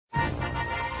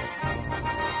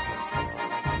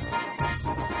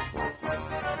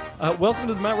Welcome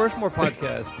to the Mount Rushmore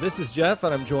podcast. This is Jeff,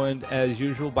 and I'm joined, as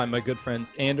usual, by my good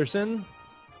friends Anderson.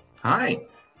 Hi.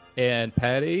 And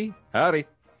Patty. Howdy.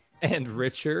 And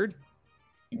Richard.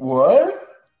 What?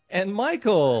 And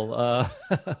Michael.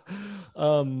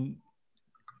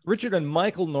 Richard and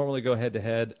Michael normally go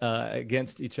head-to-head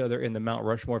against each other in the Mount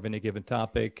Rushmore of any given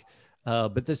topic.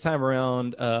 But this time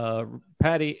around,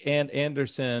 Patty and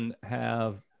Anderson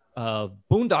have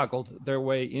boondoggled their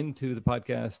way into the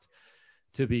podcast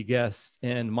to be guests,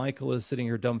 and Michael is sitting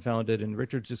here dumbfounded, and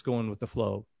Richard's just going with the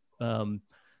flow.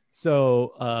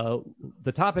 So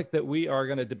the topic that we are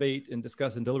going to debate and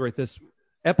discuss and deliberate this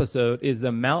episode is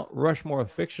the Mount Rushmore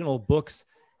of fictional books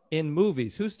in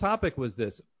movies. Whose topic was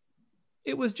this?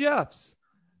 It was Jeff's.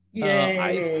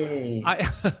 Yay!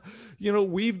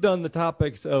 We've done the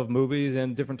topics of movies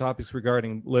and different topics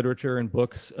regarding literature and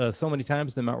books so many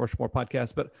times in the Mount Rushmore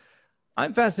podcast, but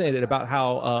I'm fascinated about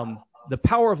how the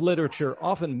power of literature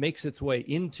often makes its way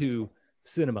into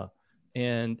cinema,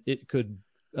 and it could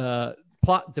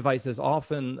plot devices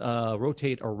often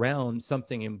rotate around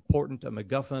something important, a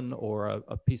MacGuffin or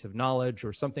a piece of knowledge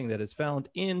or something that is found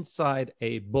inside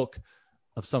a book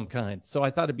of some kind. So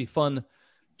I thought it'd be fun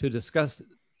to discuss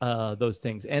those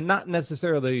things, and not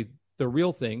necessarily the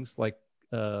real things like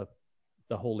the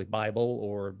Holy Bible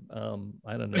or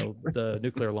I don't know, the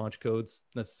nuclear launch codes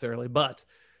necessarily, but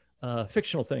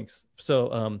fictional things.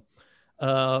 So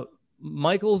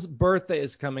Michael's birthday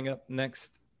is coming up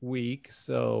next week,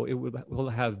 so it will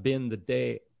have been the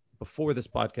day before this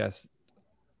podcast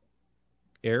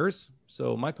airs.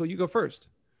 So Michael, you go first.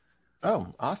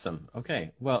 Oh, awesome.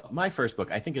 Okay. Well, my first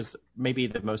book I think is maybe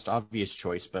the most obvious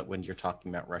choice, but when you're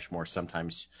talking about Rushmore,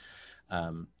 sometimes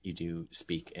you do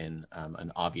speak in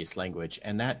an obvious language,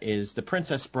 and that is The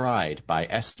Princess Bride by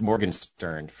S.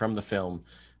 Morgenstern from the film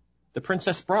The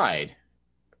Princess Bride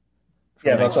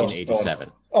from 1987.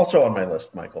 Also on my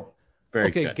list, Michael.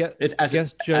 Very good. It's as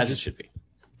it should be.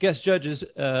 Guest judges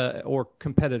or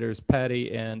competitors,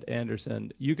 Patty and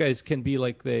Anderson, you guys can be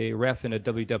like the ref in a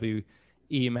WWE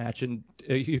match, and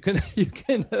you can. I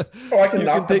can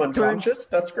knock them unconscious. Turns.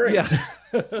 That's great. Yeah.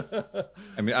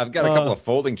 I mean, I've got a couple of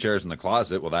folding chairs in the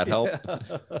closet. Will that help? Yeah.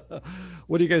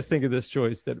 What do you guys think of this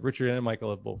choice that Richard and Michael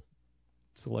have both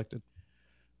selected?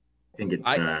 I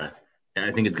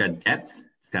think it's got depth,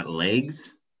 it's got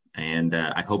legs, and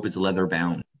I hope it's leather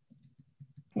bound.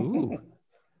 Ooh,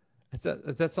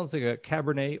 that sounds like a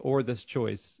Cabernet or this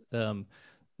choice.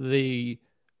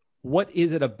 What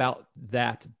is it about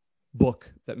that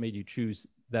book that made you choose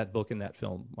that book in that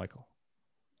film, Michael?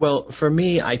 Well, for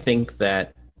me, I think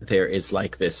that there is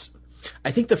like this.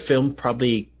 I think the film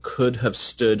probably could have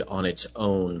stood on its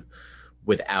own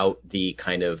without the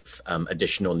kind of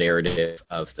additional narrative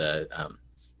of the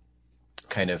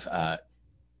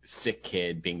sick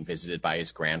kid being visited by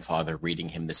his grandfather, reading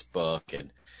him this book.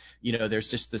 And,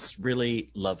 there's just this really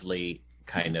lovely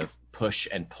kind of push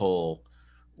and pull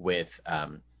with,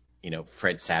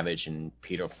 Fred Savage and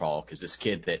Peter Falk is this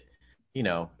kid that,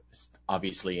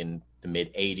 obviously in the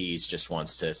mid 80s just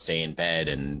wants to stay in bed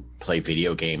and play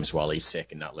video games while he's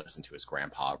sick and not listen to his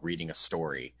grandpa reading a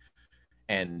story.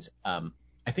 And I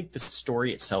think the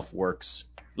story itself works.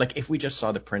 Like if we just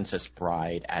saw The Princess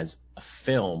Bride as a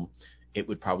film, it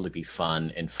would probably be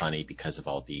fun and funny because of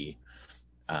all the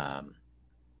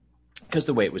because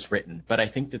the way it was written. But I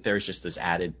think that there's just this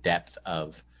added depth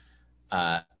of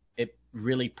it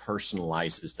really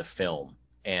personalizes the film.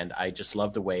 And I just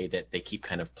love the way that they keep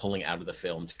kind of pulling out of the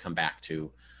film to come back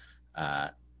to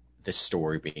this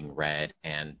story being read,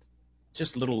 and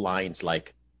just little lines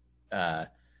like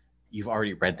you've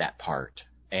already read that part,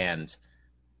 and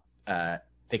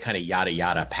they kind of yada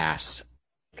yada past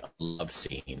a love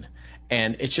scene,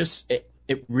 and it's just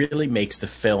it really makes the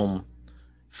film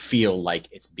feel like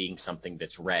it's being something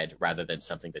that's read rather than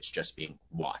something that's just being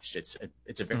watched. It's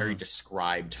a very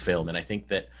described film, and I think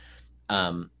that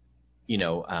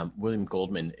William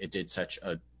Goldman did such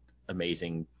a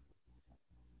amazing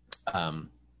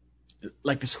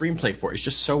like the screenplay for it is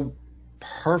just so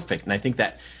perfect, and I think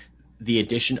that the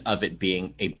addition of it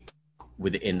being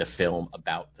within the film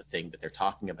about the thing that they're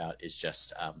talking about is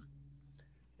just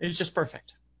it's just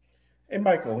perfect. Hey,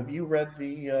 Michael, have you read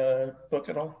the book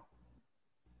at all?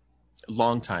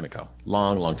 Long time ago,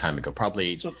 long time ago,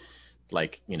 probably when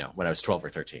I was 12 or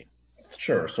 13.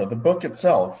 Sure. So the book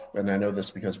itself, and I know this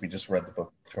because we just read the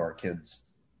book to our kids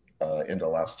into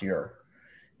last year,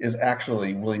 is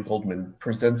actually William Goldman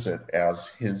presents it as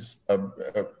his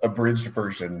abridged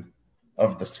version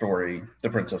of the story, The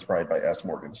Princess Bride by S.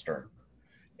 Morgenstern.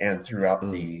 And throughout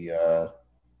the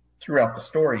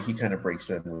story, he kind of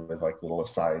breaks in with like little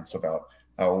asides about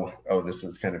this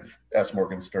is kind of S.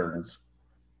 Morgenstern's,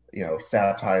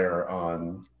 satire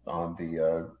on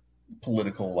the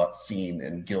political scene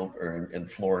in in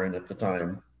Florin at the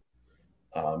time,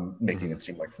 making it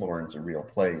seem like Florin's a real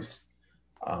place.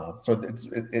 So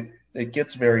it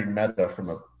gets very meta from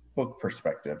a book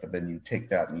perspective, and then you take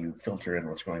that and you filter in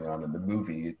what's going on in the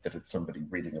movie, that it's somebody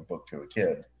reading a book to a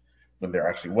kid when there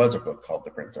actually was a book called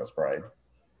The Princess Bride.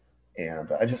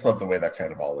 And I just love the way that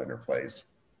kind of all interplays.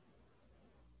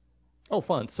 Oh,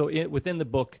 fun. So within the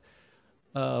book,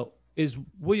 is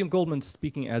William Goldman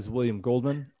speaking as William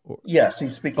Goldman? Yes,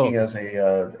 he's speaking as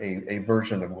a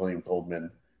version of William Goldman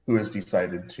who has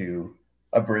decided to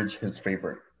abridge his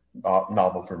favorite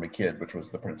novel from a kid, which was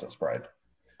The Princess Bride.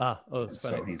 It's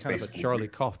funny. So he's kind of a Charlie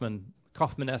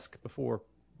Kaufman-esque before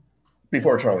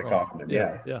Charlie Kaufman.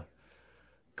 Yeah.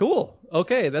 Cool.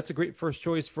 Okay, that's a great first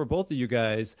choice for both of you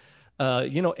guys.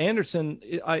 Anderson,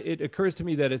 it occurs to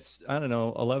me that it's, I don't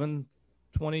know,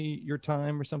 11:20 your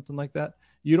time or something like that.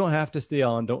 You don't have to stay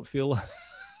on. Don't feel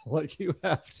like you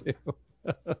have to.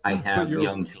 I have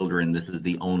young children. This is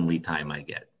the only time I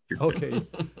get. Okay,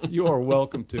 you are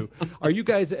welcome to. Are you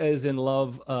guys as in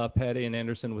love, Patty and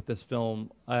Anderson, with this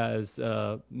film as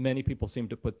many people seem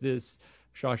to put this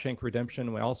Shawshank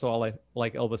Redemption? We also all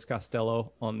like Elvis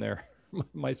Costello on their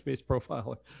MySpace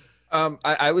profile.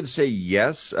 I would say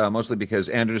yes, mostly because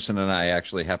Anderson and I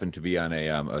actually happen to be on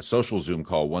a social Zoom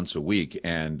call once a week,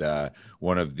 and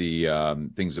one of the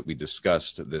things that we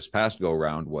discussed this past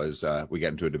go-round was we got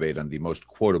into a debate on the most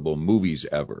quotable movies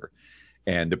ever.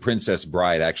 And The Princess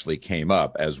Bride actually came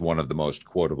up as one of the most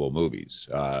quotable movies.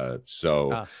 I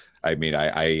mean,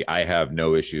 I have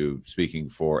no issue speaking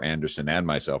for Anderson and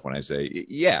myself when I say,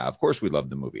 yeah, of course we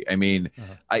love the movie. I mean,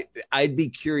 I'd be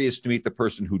curious to meet the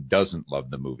person who doesn't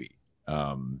love the movie.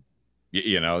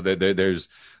 There's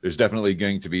definitely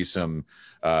going to be some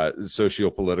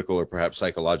socio-political or perhaps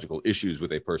psychological issues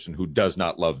with a person who does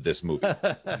not love this movie.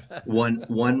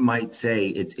 One might say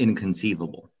it's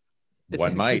inconceivable.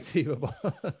 Inconceivable.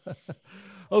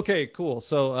 Okay, cool.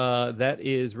 So that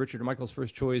is Richard and Michael's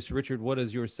first choice. Richard, what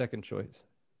is your second choice?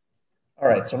 All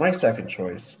right, so my second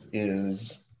choice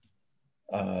is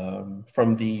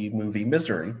from the movie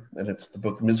Misery, and it's the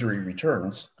book Misery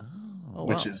Returns,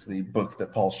 which is the book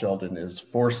that Paul Sheldon is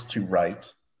forced to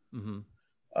write. Mm-hmm.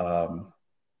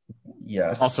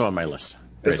 Yes. Also on my list.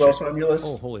 It's also on your list?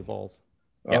 Oh, holy balls.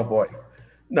 Oh, boy.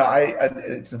 No,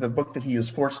 it's the book that he is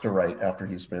forced to write after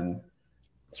he's been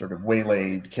sort of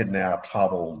waylaid, kidnapped,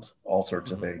 hobbled, all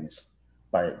sorts of things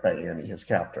by Annie, his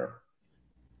captor.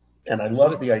 And I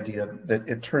love the idea that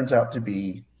it turns out to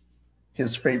be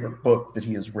his favorite book that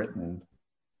he has written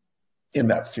in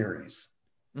that series.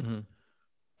 Mm-hmm.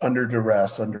 Under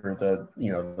duress, under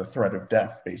the threat of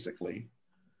death, basically,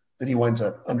 that he winds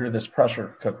up under this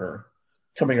pressure cooker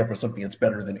coming up with something that's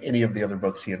better than any of the other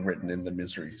books he had written in the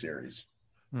Misery series.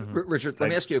 Mm-hmm. Richard, let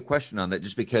me ask you a question on that,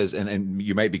 just because, and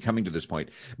you might be coming to this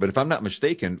point, but if I'm not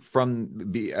mistaken,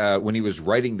 from the when he was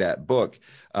writing that book,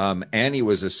 Annie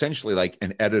was essentially like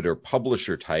an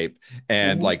editor-publisher type,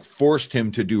 and like forced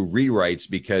him to do rewrites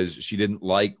because she didn't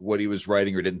like what he was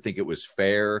writing or didn't think it was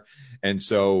fair, and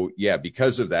so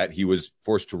because of that, he was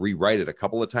forced to rewrite it a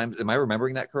couple of times. Am I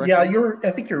remembering that correctly? Yeah,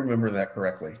 I think you remember that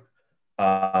correctly.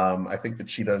 I think that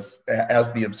she does,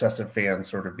 as the obsessive fan,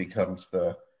 sort of becomes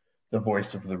the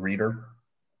voice of the reader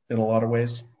in a lot of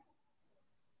ways.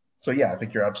 So I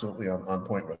think you're absolutely on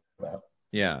point with that.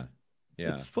 Yeah.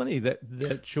 It's funny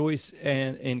that choice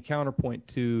and counterpoint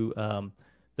to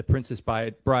The Princess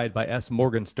Bride by S.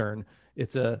 Morgenstern.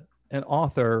 It's an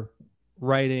author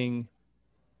creating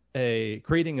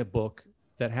a book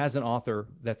that has an author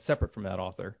that's separate from that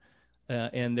author,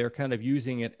 and they're kind of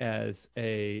using it as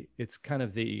it's kind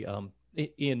of the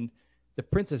in The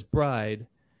Princess Bride.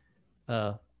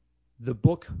 The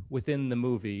book within the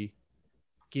movie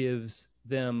gives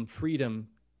them freedom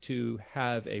to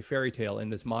have a fairy tale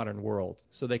in this modern world,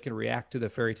 so they can react to the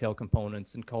fairy tale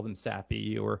components and call them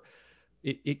sappy, or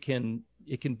it can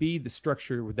be the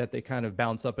structure that they kind of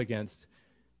bounce up against.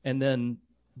 And then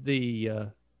the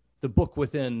book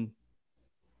within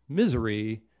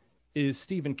Misery is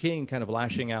Stephen King kind of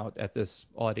lashing out at this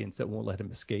audience that won't let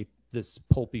him escape this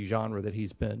pulpy genre that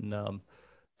he's been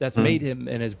that's made him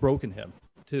and has broken him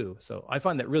too. So I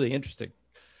find that really interesting.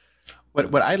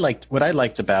 What I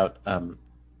liked about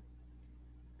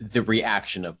the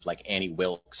reaction of like Annie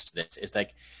Wilkes to this is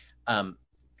like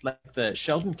the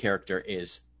Sheldon character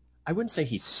is, I wouldn't say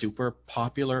he's super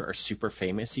popular or super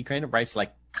famous. He kind of writes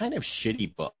like kind of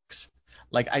shitty books.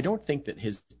 Like I don't think that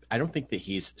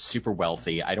he's super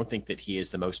wealthy. I don't think that he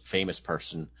is the most famous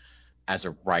person as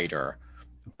a writer.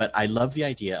 But I love the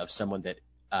idea of someone that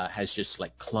has just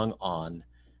like clung on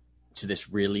to this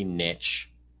really niche,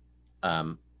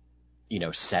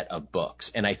 set of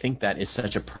books. And I think that is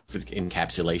such a perfect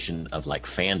encapsulation of like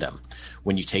fandom.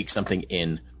 When you take something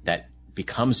in that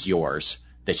becomes yours,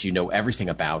 that you know everything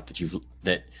about, that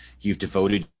you've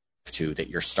devoted to, that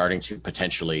you're starting to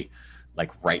potentially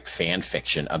like write fan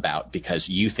fiction about because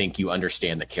you think you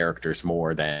understand the characters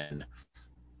more than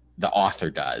the author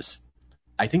does.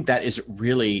 I think that is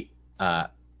really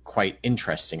quite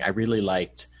interesting. I really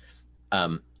liked,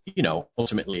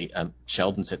 ultimately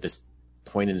Sheldon's at this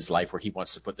point in his life where he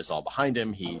wants to put this all behind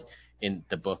him. He, in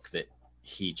the book that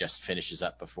he just finishes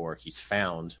up before he's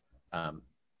found,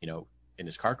 in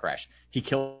his car crash, he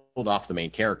killed off the main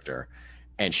character,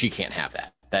 and she can't have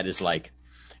that. That is like,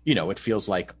 it feels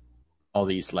like all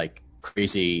these like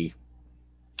crazy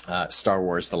Star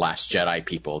Wars The Last Jedi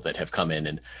people that have come in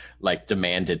and like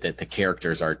demanded that the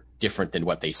characters are different than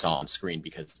what they saw on screen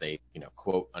because they,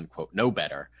 quote unquote, know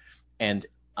better. And,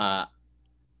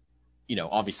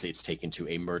 obviously it's taken to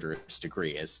a murderous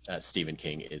degree, as Stephen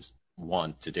King is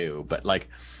wont to do. But like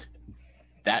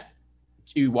that,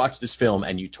 you watch this film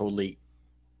and you totally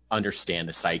understand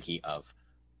the psyche of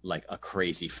like a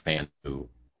crazy fan who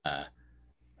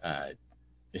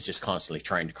is just constantly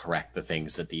trying to correct the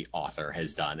things that the author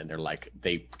has done, and they're like,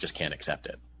 they just can't accept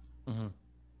it. Mm-hmm.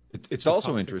 It's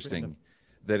also interesting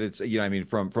that it's,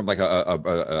 from like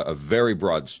a very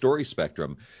broad story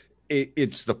spectrum,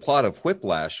 it's the plot of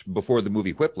Whiplash before the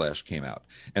movie Whiplash came out.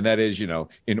 And that is,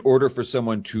 in order for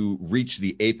someone to reach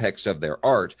the apex of their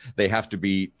art, they have to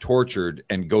be tortured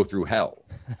and go through hell.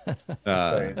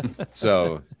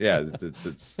 So, yeah,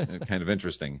 it's kind of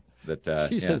interesting that.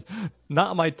 She says,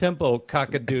 "Not my tempo,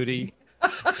 cock-a-doodie."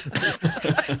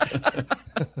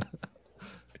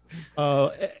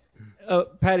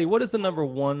 Patty, what does the number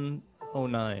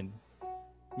 109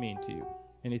 mean to you?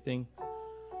 Anything?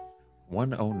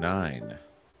 109.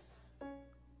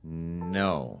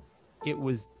 No. It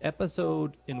was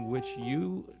episode in which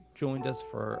you joined us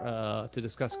for to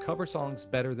discuss cover songs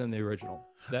better than the original.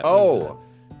 That was,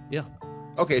 yeah.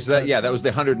 Okay, so that was the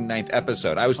 109th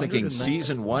episode. I was thinking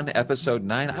season episode. 1, episode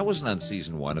 9. I wasn't on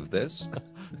season 1 of this.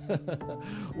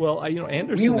 Well,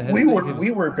 Anderson. We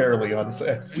were barely on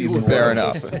season 1. Fair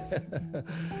enough.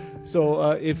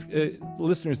 So, if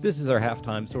listeners, this is our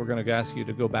halftime, so we're going to ask you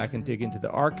to go back and dig into the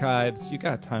archives. You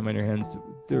got time on your hands.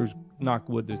 There's knock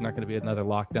wood. There's not going to be another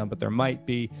lockdown, but there might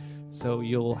be. So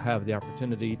you'll have the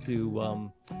opportunity to,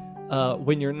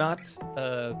 when you're not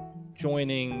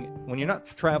when you're not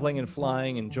traveling and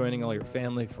flying and joining all your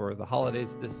family for the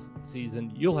holidays this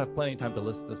season, you'll have plenty of time to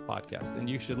listen to this podcast. And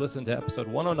you should listen to episode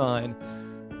 109,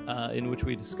 in which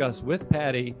we discuss with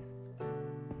Patty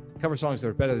cover songs that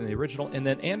are better than the original. And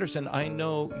then Anderson, I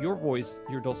know your voice,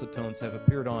 your dulcet tones have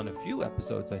appeared on a few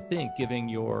episodes, I think, giving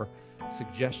your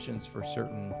suggestions for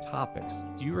certain topics.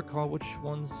 Do you recall which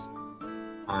ones?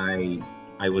 I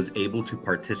was able to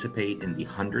participate in the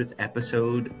 100th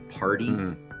episode party,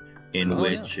 in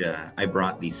which I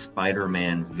brought the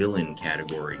Spider-Man villain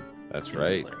category. That's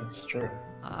right. That's true.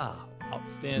 Ah,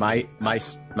 outstanding.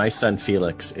 My son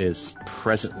Felix is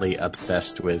presently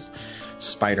obsessed with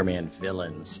Spider-Man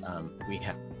villains. We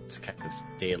have this kind of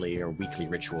daily or weekly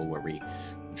ritual where we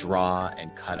draw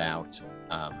and cut out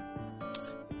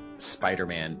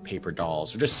Spider-Man paper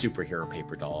dolls, or just superhero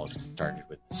paper dolls. Started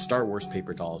with Star Wars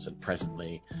paper dolls, and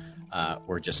presently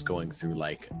we're just going through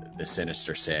like the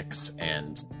Sinister Six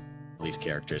and these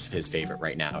characters. His favorite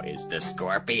right now is the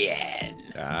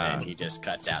Scorpion, and he just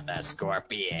cuts out that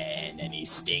Scorpion and he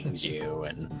stings you.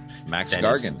 And Max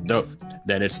Gargan.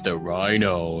 Then it's the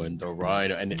Rhino, and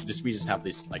we just have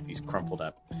these crumpled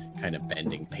up kind of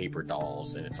bending paper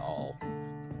dolls, and it's all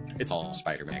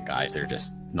Spider-Man guys. They're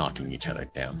just knocking each other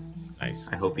down. Nice.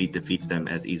 I hope he defeats them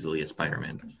as easily as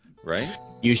Spider-Man does. Right?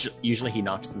 Usually he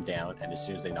knocks them down, and as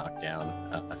soon as they knock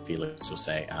down, Felix will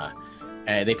say,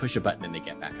 they push a button and they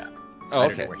get back up. I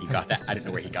don't know where he got that. I don't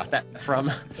know where he got that from.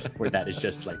 Where that is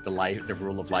just like the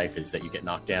rule of life is that you get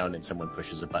knocked down and someone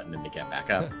pushes a button and they get back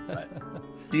up. But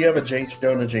do you have a J.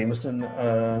 Jonah Jameson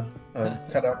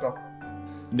cutout doll?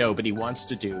 No, but he wants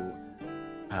to do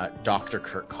Dr.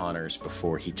 Kirk Connors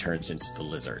before he turns into the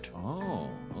lizard. Oh,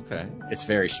 okay. It's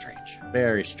very strange.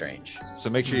 Very strange. So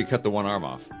make sure you cut the one arm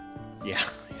off. Yeah.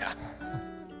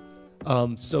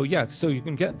 So you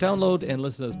can download and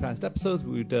listen to those past episodes.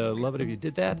 We'd love it if you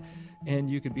did that. And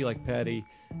you could be like Patty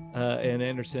and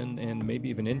Anderson, and maybe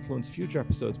even influence future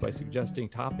episodes by suggesting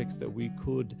topics that we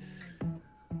could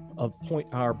point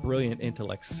our brilliant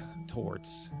intellects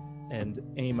towards and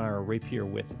aim our rapier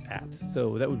wit at.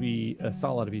 So that would be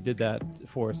solid if you did that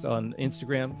for us on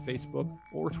Instagram, Facebook,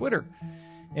 or Twitter.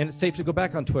 And it's safe to go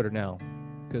back on Twitter now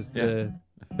because the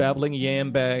babbling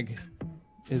yam bag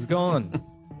is gone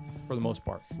for the most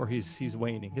part, or he's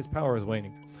waning. His power is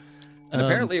waning. And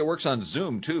apparently it works on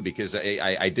Zoom, too, because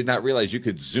I did not realize you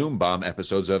could Zoom bomb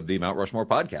episodes of the Mount Rushmore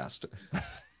podcast.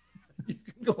 You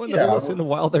can go in and listen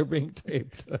while they're being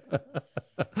taped.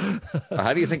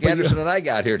 How do you think Anderson and I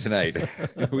got here tonight?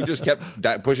 We just kept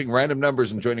pushing random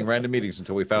numbers and joining random meetings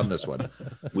until we found this one.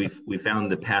 We found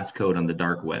the passcode on the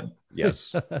dark web.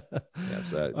 Yes.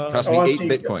 Cost me 8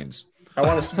 Bitcoins. I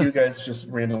want to see you guys just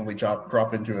randomly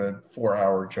drop into a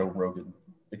 4-hour Joe Rogan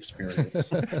experience.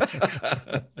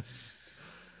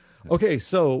 Okay,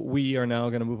 so we are now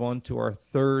going to move on to our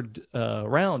third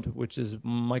round, which is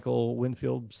Michael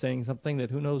Winfield saying something that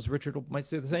who knows, Richard might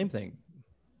say the same thing.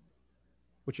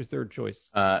 What's your third choice?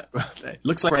 It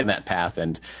looks like we're in that path,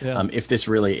 and if this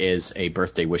really is a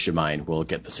birthday wish of mine, we'll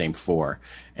get the same 4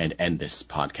 and end this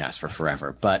podcast for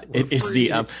forever. But it is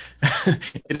the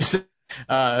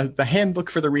Handbook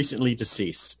for the Recently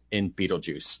Deceased in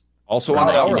Beetlejuice. Also on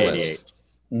our list.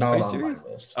 Not on my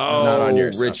list. Oh, not on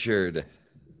yours, Richard.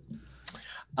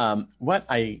 What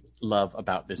I love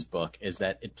about this book is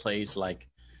that it plays like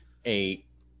a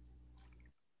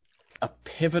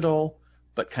pivotal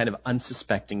but kind of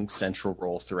unsuspecting central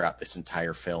role throughout this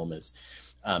entire film. Is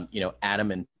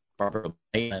Adam and Barbara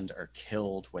Bayland are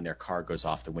killed when their car goes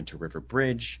off the Winter River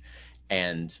Bridge,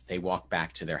 and they walk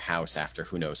back to their house after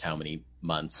who knows how many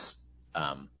months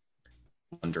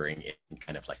wandering in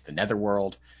kind of like the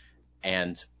netherworld,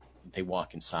 and they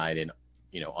walk inside, and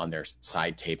on their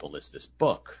side table is this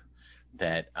book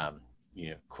that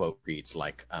quote reads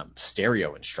like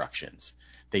stereo instructions.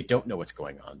 They don't know what's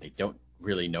going on. They don't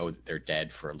really know that they're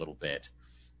dead for a little bit,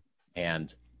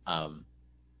 and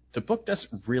the book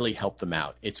doesn't really help them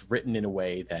out. It's written in a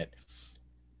way that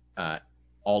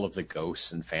all of the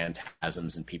ghosts and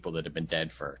phantasms and people that have been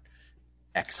dead for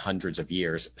X hundreds of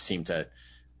years seem to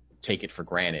take it for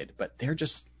granted, but they're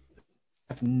just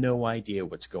have no idea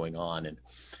what's going on, and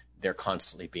they're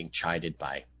constantly being chided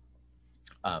by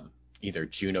either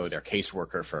Juno, their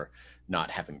caseworker, for not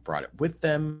having brought it with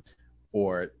them,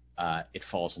 or it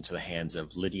falls into the hands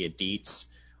of Lydia Dietz,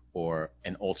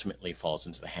 and ultimately falls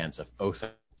into the hands of Otho.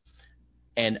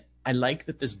 And I like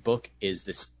that this book is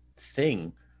this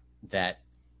thing that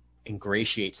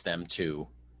ingratiates them to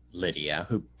Lydia,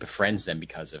 who befriends them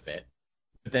because of it,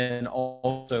 but then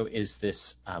also is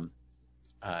this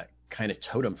kind of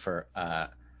totem for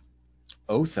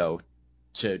Otho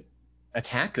to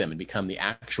attack them and become the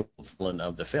actual villain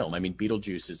of the film. I mean,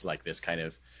 Beetlejuice is like this kind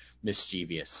of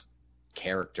mischievous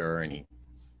character, and he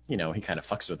kind of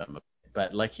fucks with them,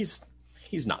 but like he's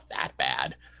not that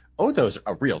bad. Otho's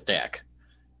a real dick,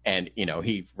 and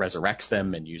he resurrects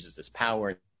them and uses this power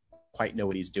and quite know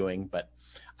what he's doing. But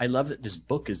I love that this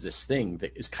book is this thing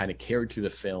that is kind of carried through the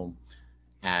film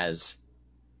as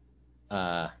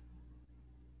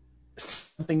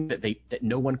something that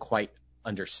no one quite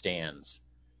understands,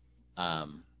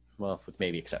 with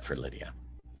maybe except for Lydia.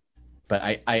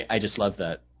 But I just love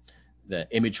the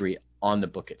imagery on the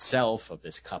book itself of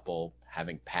this couple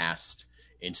having passed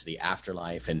into the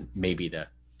afterlife, and maybe the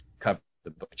cover of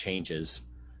the book changes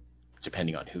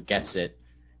depending on who gets it,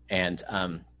 and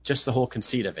just the whole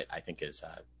conceit of it I think is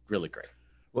really great.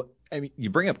 Well, I mean, you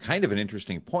bring up kind of an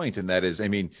interesting point, and that is, I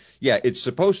mean, yeah, it's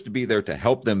supposed to be there to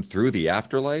help them through the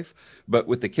afterlife, but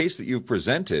with the case that you've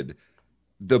presented,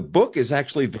 the book is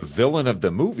actually the villain of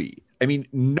the movie. I mean,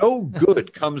 no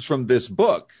good comes from this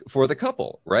book for the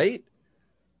couple, right?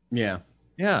 Yeah.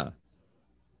 Yeah.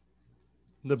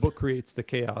 The book creates the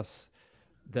chaos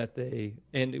that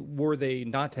were they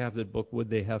not to have the book, would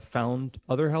they have found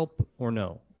other help or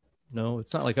no? No,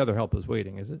 it's not like other help is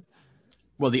waiting, is it?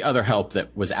 Well, the other help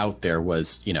that was out there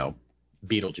was,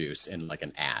 Beetlejuice in like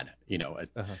an ad,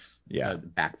 a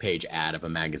back page ad of a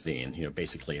magazine,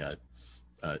 basically a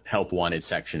help wanted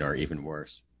section, or even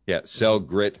worse. Yeah, sell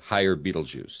grit, hire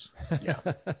Beetlejuice. Yeah.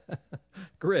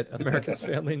 Grit, America's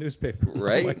family newspaper.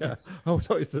 Right? Oh, it's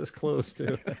always this close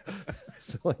to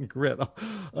selling grit.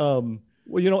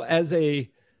 As a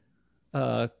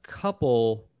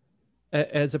couple,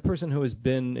 as a person who has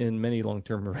been in many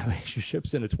long-term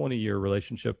relationships, in a 20-year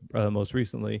relationship most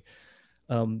recently,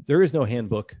 there is no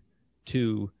handbook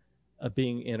to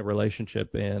being in a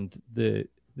relationship, and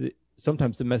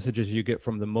sometimes the messages you get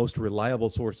from the most reliable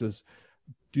sources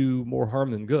do more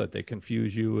harm than good. They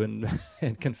confuse you and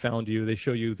confound you. They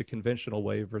show you the conventional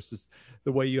way versus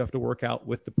the way you have to work out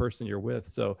with the person you're with.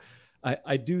 So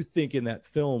I do think in that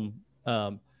film,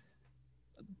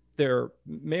 their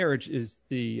marriage is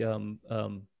the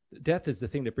death is the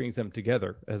thing that brings them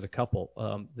together as a couple.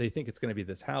 They think it's going to be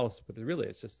this house, but really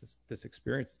it's just this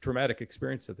experience, traumatic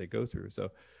experience that they go through. So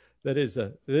that is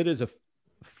a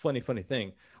funny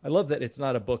thing. I love that it's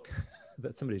not a book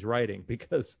that somebody's writing,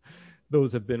 because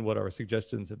those have been what our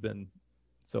suggestions have been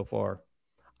so far.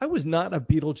 I was not a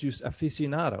Beetlejuice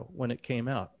aficionado when it came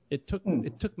out. It took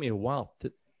me a while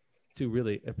to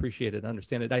really appreciate it and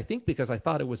understand it. I think because I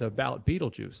thought it was about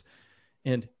Beetlejuice,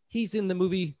 and he's in the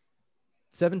movie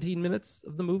 17 minutes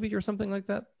of the movie or something like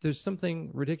that. There's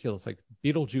something ridiculous. Like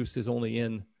Beetlejuice is only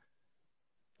in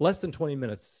less than 20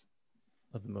 minutes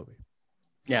of the movie.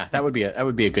 Yeah, that would be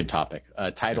a good topic.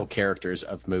 Title characters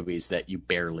of movies that you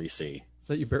barely see.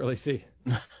 That you barely see.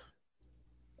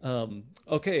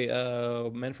 Okay,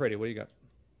 Manfredi, what do you got?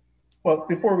 Well,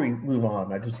 before we move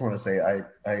on, I just want to say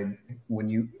I when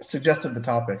you suggested the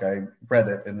topic, I read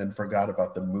it and then forgot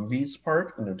about the movies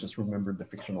part, and I just remembered the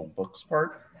fictional books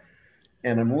part.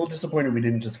 And I'm a little disappointed we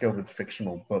didn't just go with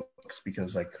fictional books,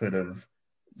 because I could have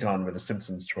gone with a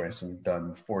Simpsons choice and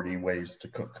done 40 ways to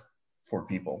cook 4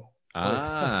 people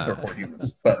or 4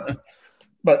 humans.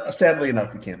 But sadly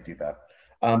enough, we can't do that.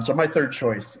 So my third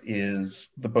choice is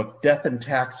the book Death and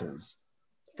Taxes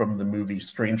from the movie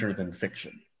Stranger Than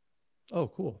Fiction. Oh,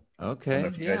 cool. Okay. I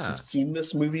don't know if you guys have seen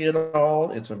this movie at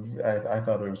all. I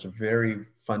thought it was a very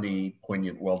funny,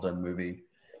 poignant, well done movie.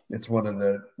 It's one of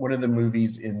the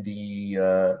movies in the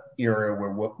era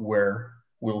where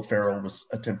Will Ferrell was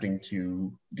attempting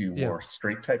to do more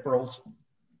straight type roles.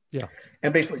 Yeah.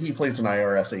 And basically he plays an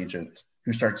IRS agent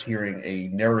who starts hearing a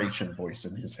narration voice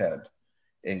in his head,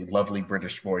 a lovely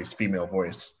British voice, female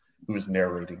voice, who is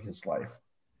narrating his life.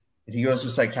 And he goes to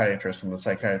a psychiatrist, and the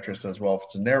psychiatrist says, well, if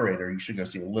it's a narrator, you should go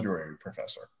see a literary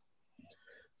professor.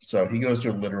 So he goes to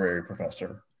a literary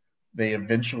professor. They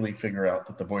eventually figure out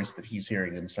that the voice that he's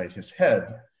hearing inside his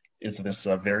head is this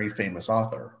very famous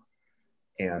author.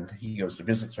 And he goes to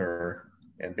visit her,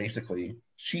 and basically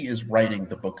she is writing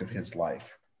the book of his life.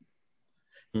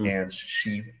 And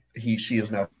she is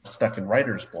now stuck in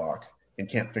writer's block and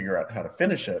can't figure out how to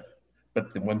finish it.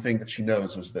 But the one thing that she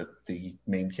knows is that the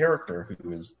main character,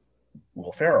 who is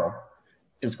Will Ferrell,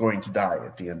 is going to die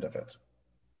at the end of it.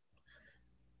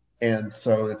 And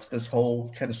so it's this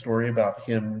whole kind of story about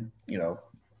him,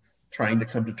 trying to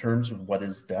come to terms with what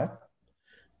is death.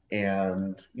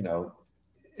 And,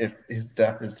 if his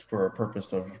death is for a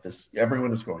purpose of this,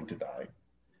 everyone is going to die.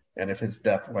 And if his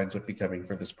death winds up becoming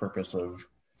for this purpose of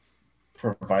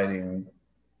providing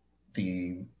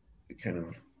the kind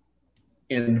of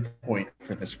end point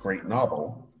for this great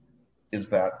novel, is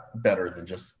that better than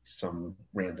just some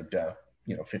random death,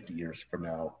 50 years from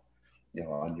now,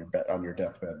 on your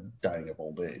deathbed, dying of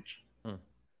old age?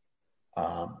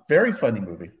 Very funny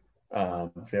movie.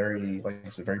 Very, like I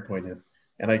said, very poignant.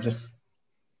 And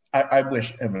I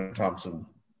wish Emma Thompson,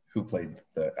 who played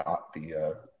the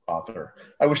author,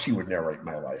 I wish she would narrate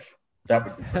my life. That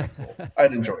would be pretty cool.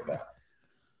 I'd enjoy that.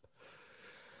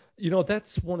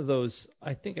 That's one of those,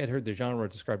 I think I'd heard the genre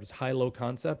described as high-low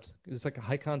concept. It's like a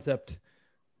high concept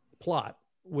plot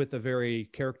with a very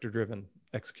character-driven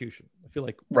execution. I feel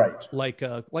like,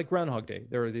 like Groundhog Day,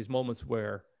 there are these moments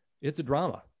where it's a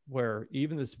drama, where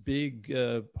even this big,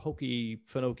 hokey,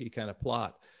 finoky kind of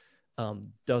plot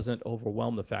doesn't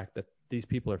overwhelm the fact that these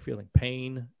people are feeling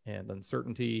pain and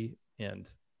uncertainty and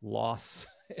loss.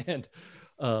 And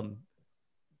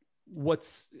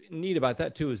what's neat about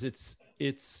that too is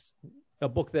it's a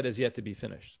book that is yet to be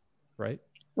finished, right?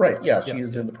 Right. Yeah, she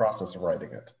is in the process of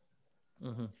writing it.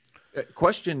 Mm-hmm.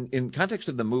 Question in context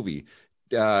of the movie.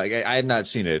 I had not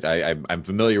seen it. I'm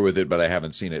familiar with it, but I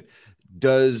haven't seen it.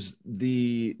 Does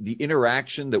the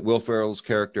interaction that Will Ferrell's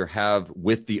character have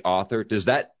with the author, does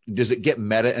it get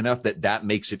meta enough that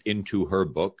makes it into her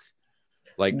book?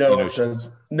 Like, no, it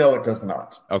does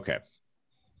not. Okay.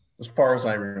 As far as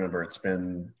I remember, it's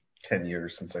been 10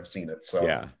 years since I've seen it. So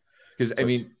yeah, because I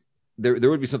mean, there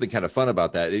would be something kind of fun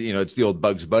about that. It's the old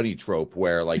Bugs Bunny trope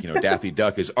where, like, Daffy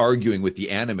Duck is arguing with the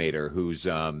animator who's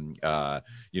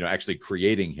actually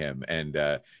creating him, and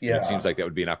it seems like that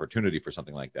would be an opportunity for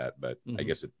something like that, but I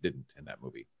guess it didn't in that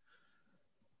movie.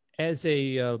 As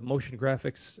a motion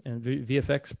graphics and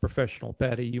VFX professional,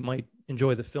 Patty, you might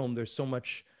enjoy the film. There's so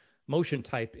much motion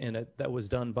type in it that was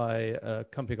done by a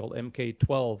company called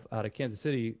MK12 out of Kansas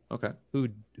City. Okay. Who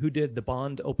did the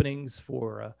Bond openings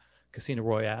for Casino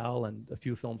Royale and a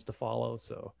few films to follow.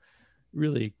 So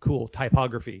really cool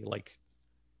typography, like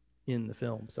in the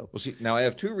film. So well, see, now I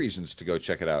have two reasons to go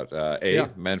check it out.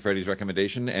 Manfredi's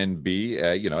recommendation, and B,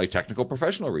 a technical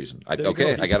professional reason. I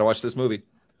got to watch this movie.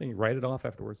 Then you write it off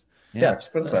afterwards. Yeah,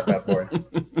 expense that bad boy.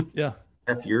 Yeah.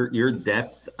 Jeff, your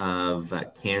depth of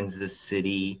Kansas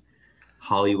City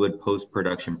Hollywood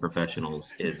post-production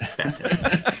professionals is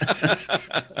fascinating.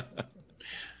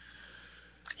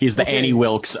 He's the Annie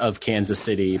Wilkes of Kansas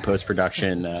City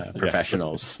post-production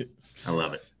professionals. I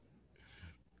love it.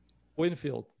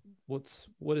 Winfield, what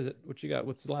is it? What you got?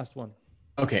 What's the last one?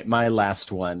 Okay, my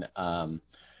last one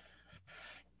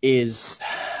is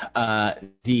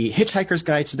The Hitchhiker's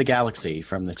Guide to the Galaxy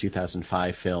from the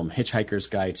 2005 film Hitchhiker's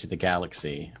Guide to the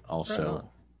Galaxy. Also,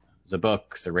 the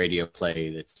book, the radio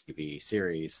play, the TV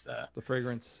series, the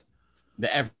fragrance,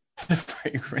 the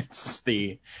fragrance,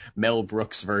 the Mel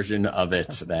Brooks version of it.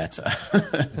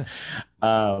 That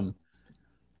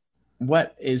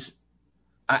what is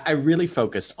I really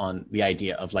focused on the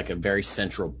idea of like a very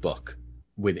central book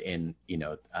within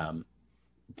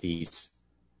these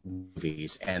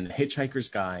movies, and The Hitchhiker's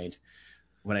Guide,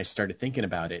 when I started thinking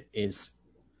about it, is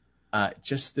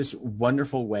just this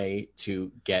wonderful way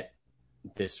to get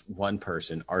this one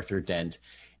person, Arthur Dent,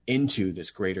 into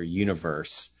this greater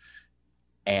universe,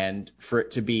 and for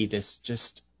it to be this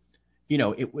just,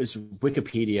 it was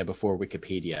Wikipedia before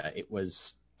Wikipedia. It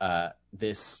was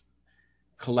this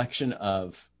collection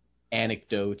of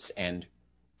anecdotes and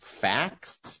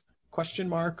facts,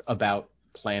 about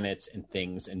planets and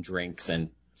things and drinks and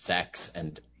sex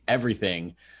and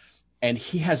everything. And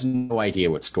he has no idea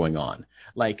what's going on.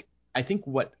 Like, I think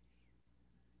what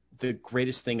the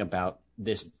greatest thing about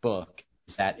this book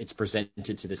is that it's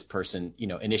presented to this person,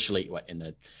 initially in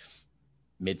the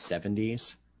mid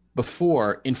 70s,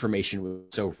 before information was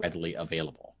so readily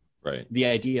available. Right. The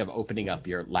idea of opening up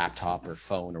your laptop or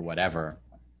phone or whatever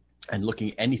and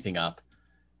looking anything up,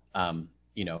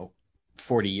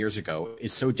 40 years ago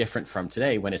is so different from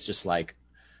today, when it's just like,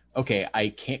 okay, I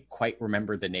can't quite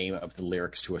remember the name of the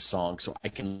lyrics to a song, so I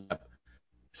can look up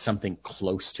something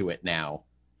close to it now,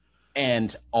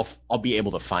 and I'll be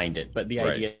able to find it. But the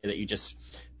idea that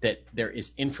that there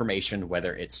is information,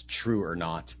 whether it's true or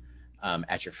not,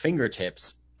 at your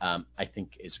fingertips, I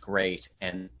think is great.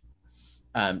 And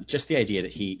just the idea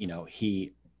that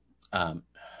he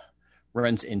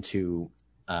runs into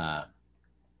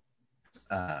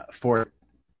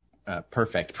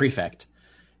Prefect,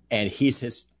 and he's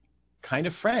his kind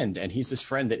of friend, and he's this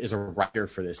friend that is a writer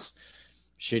for this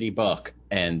shitty book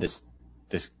and this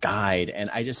guide, and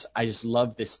I just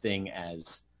love this thing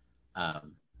as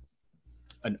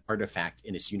an artifact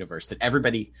in this universe that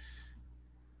everybody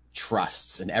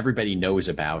trusts and everybody knows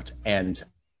about. And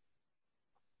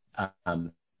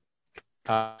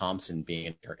Thompson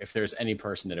being here, if there's any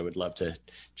person that I would love to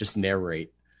just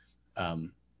narrate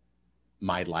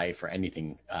my life or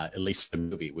anything, at least the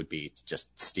movie, would be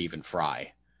just Stephen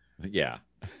Fry. Yeah.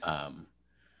 I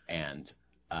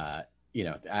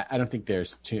don't think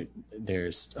there's a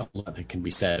lot that can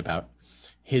be said about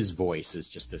his voice. Is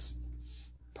just this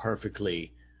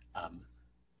perfectly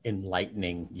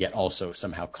enlightening yet also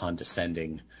somehow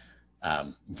condescending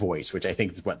voice, which I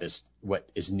think is what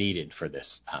is needed for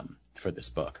this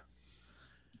book.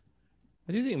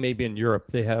 I do think maybe in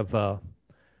Europe they have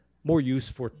more use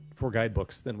for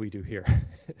guidebooks than we do here.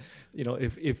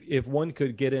 If one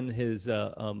could get in his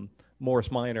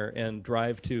Morris Minor and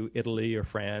drive to Italy or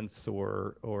France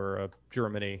or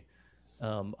Germany,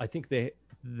 I think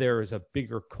there is a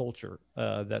bigger culture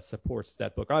that supports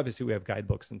that book. Obviously, we have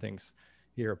guidebooks and things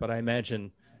here, but I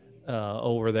imagine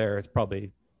over there it's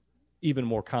probably even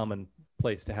more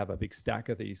commonplace to have a big stack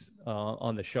of these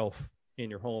on the shelf in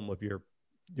your home of your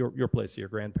place, of your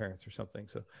grandparents or something.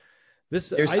 So I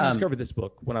discovered this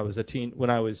book when I was a teen, when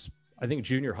I was, I think,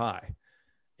 junior high,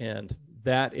 and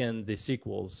that and the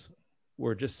sequels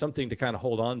were just something to kind of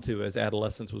hold on to as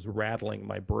adolescence was rattling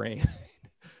my brain.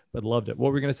 But loved it. What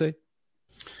were we going to say?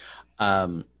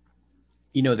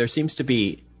 There seems to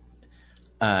be,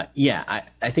 I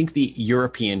think the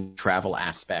European travel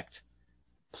aspect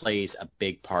plays a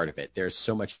big part of it. There's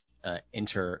so much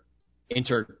inter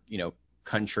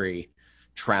country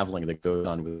traveling that goes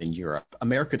on within Europe.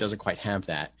 America doesn't quite have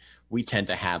that. We tend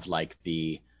to have like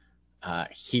the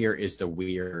here is the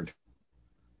weird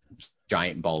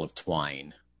giant ball of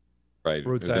twine. Right.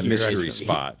 The mystery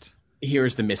spot.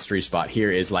 Here's the mystery spot.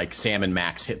 Here is like Sam and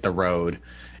Max hit the road,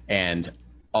 and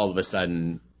all of a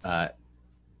sudden,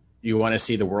 you want to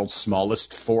see the world's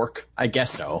smallest fork? I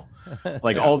guess so.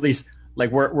 Like all these,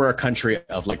 like we're a country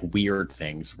of like weird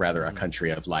things, rather a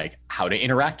country of like how to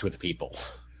interact with people.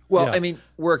 Well, yeah. I mean,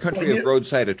 we're a country of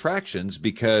roadside attractions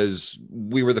because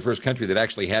we were the first country that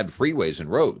actually had freeways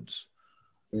and roads.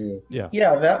 Yeah,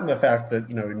 that and the fact that,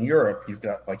 in Europe, you've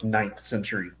got like 9th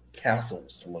century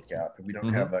castles to look at, and we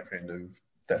don't have that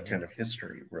kind of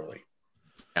history, really.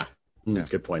 Yeah,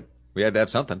 good point. We had to have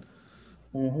something.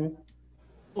 Mm-hmm.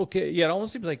 Okay, yeah, it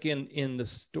almost seems like in the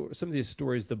some of these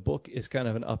stories, the book is kind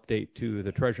of an update to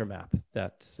the treasure map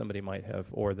that somebody might have,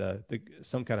 or the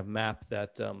some kind of map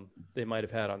that they might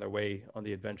have had on their way on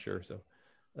the adventure. So,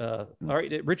 all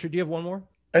right, Richard, do you have one more?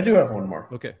 I do have one more.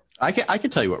 Okay. I can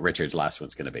tell you what Richard's last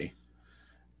one's going to be.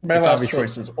 My It's last obviously-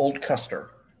 choice is Old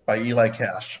Custer by Eli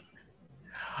Cash.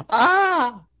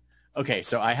 Ah! Okay,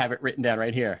 so I have it written down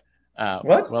right here.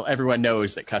 What? Well, everyone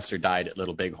knows that Custer died at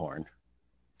Little Bighorn.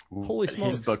 Holy But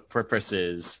smokes. his book purpose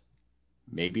is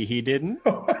maybe he didn't.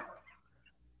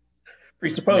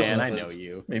 Presupposes. Man, I know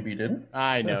you. Maybe you didn't.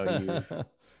 I know you.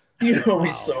 You know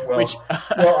me so well. Which-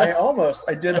 Well,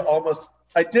 I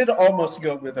did almost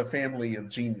go with a family of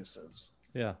geniuses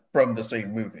Yeah. from the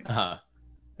same movie. Uh-huh.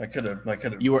 I could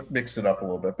have You were- mixed it up a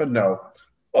little bit, but no.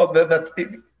 Well, that's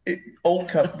it. Old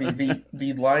Custer.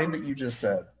 The line that you just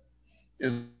said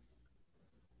is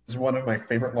one of my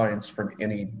favorite lines from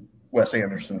any Wes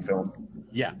Anderson film,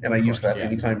 Yeah. and I of use course, that yeah.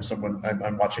 anytime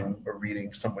I'm watching or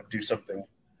reading someone do something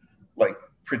like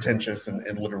pretentious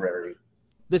and literary.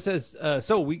 This is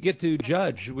so we get to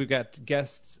judge. We've got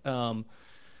guests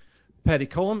Patty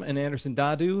Cullum and Anderson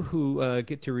Dadu who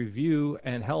get to review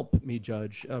and help me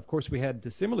judge. Of course, we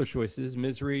had similar choices.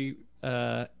 Misery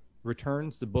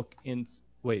Returns, the book in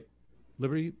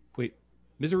Misery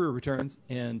Returns,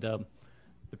 and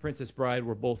The Princess Bride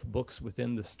were both books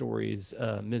within the stories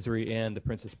Misery and The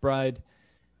Princess Bride.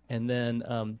 And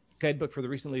then Guidebook for the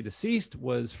Recently Deceased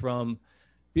was from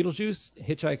Beetlejuice.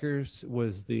 Hitchhikers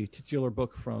was the titular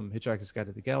book from Hitchhiker's Guide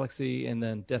to the Galaxy. And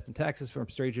then Death and Taxes from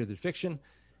Stranger Than Fiction.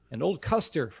 And Old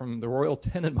Custer from the Royal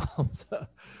Tenenbaums.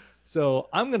 So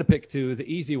I'm going to pick two, the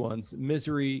easy ones,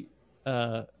 Misery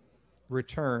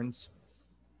Returns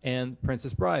and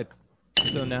Princess Bride.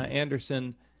 So now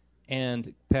Anderson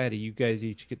and Patty, you guys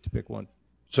each get to pick one.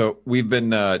 So we've been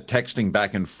texting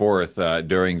back and forth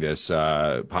during this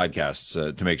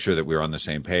podcast to make sure that we're on the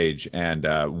same page. And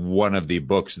one of the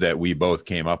books that we both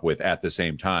came up with at the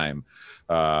same time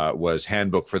was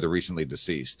Handbook for the Recently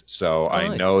Deceased. So I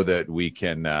nice. know that we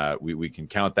can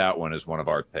count that one as one of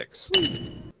our picks.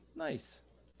 Nice.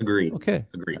 Agreed. Okay.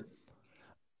 Agreed.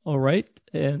 All right.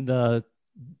 And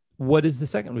what is the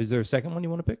second? Is there a second one you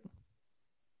want to pick?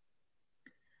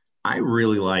 I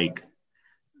really like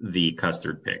the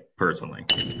Custard pick, personally.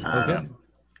 Okay.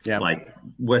 Yeah. Like,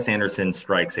 Wes Anderson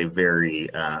strikes a very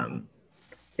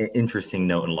interesting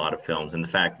note in a lot of films. And the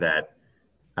fact that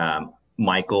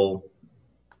Michael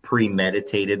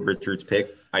premeditated Richard's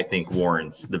pick, I think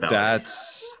warrants the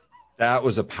validation. That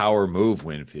was a power move,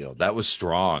 Winfield. That was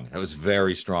strong. That was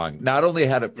very strong. Not only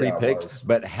had it pre-picked,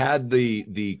 but had the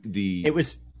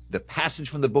passage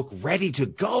from the book ready to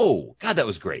go. God, that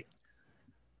was great.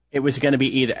 It was going to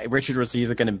be Richard was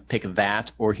either going to pick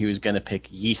that or he was going to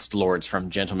pick Yeast Lords from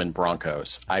Gentlemen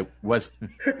Broncos. I was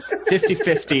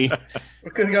 50-50.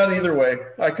 We could have gone either way.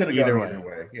 I could have gone either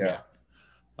way. Yeah.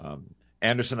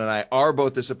 Anderson and I are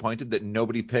both disappointed that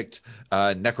nobody picked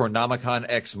Necronomicon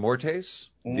Ex Mortes,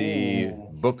 the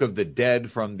Book of the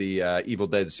Dead from the Evil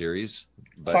Dead series.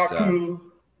 But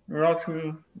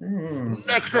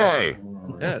next day.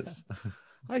 Yes.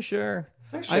 Hi, Cher.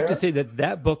 I have to say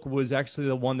that book was actually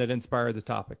the one that inspired the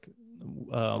topic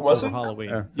over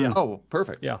Halloween. Yeah. Oh,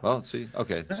 perfect. Yeah. Well, see,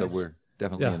 okay, so we're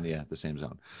definitely in the same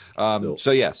zone.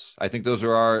 So yes, I think those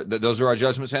are our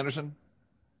judgments, Anderson.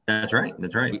 That's right.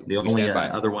 The we only stand by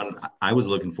it. other one I was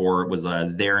looking for was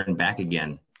There and Back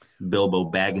Again, Bilbo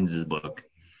Baggins' book.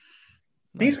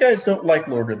 These guys don't like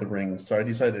Lord of the Rings, so I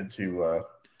decided to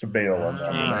bail on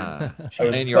that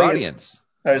one. And your audience.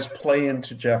 I was playing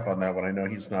to Jeff on that one. I know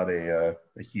he's not a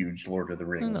huge Lord of the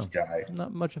Rings guy. I'm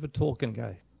not much of a Tolkien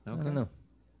guy. Okay. I don't know.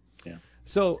 Yeah.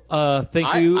 So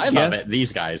thank you. I love it.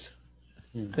 These guys.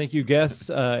 Thank you, guests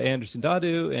Anderson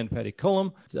Dadu and Patty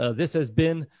Cullum. This has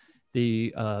been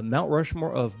the Mount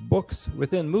Rushmore of books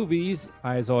within movies.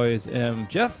 I, as always, am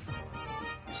Jeff.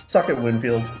 Suck it,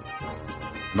 Winfield.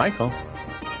 Michael.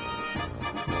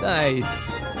 Nice.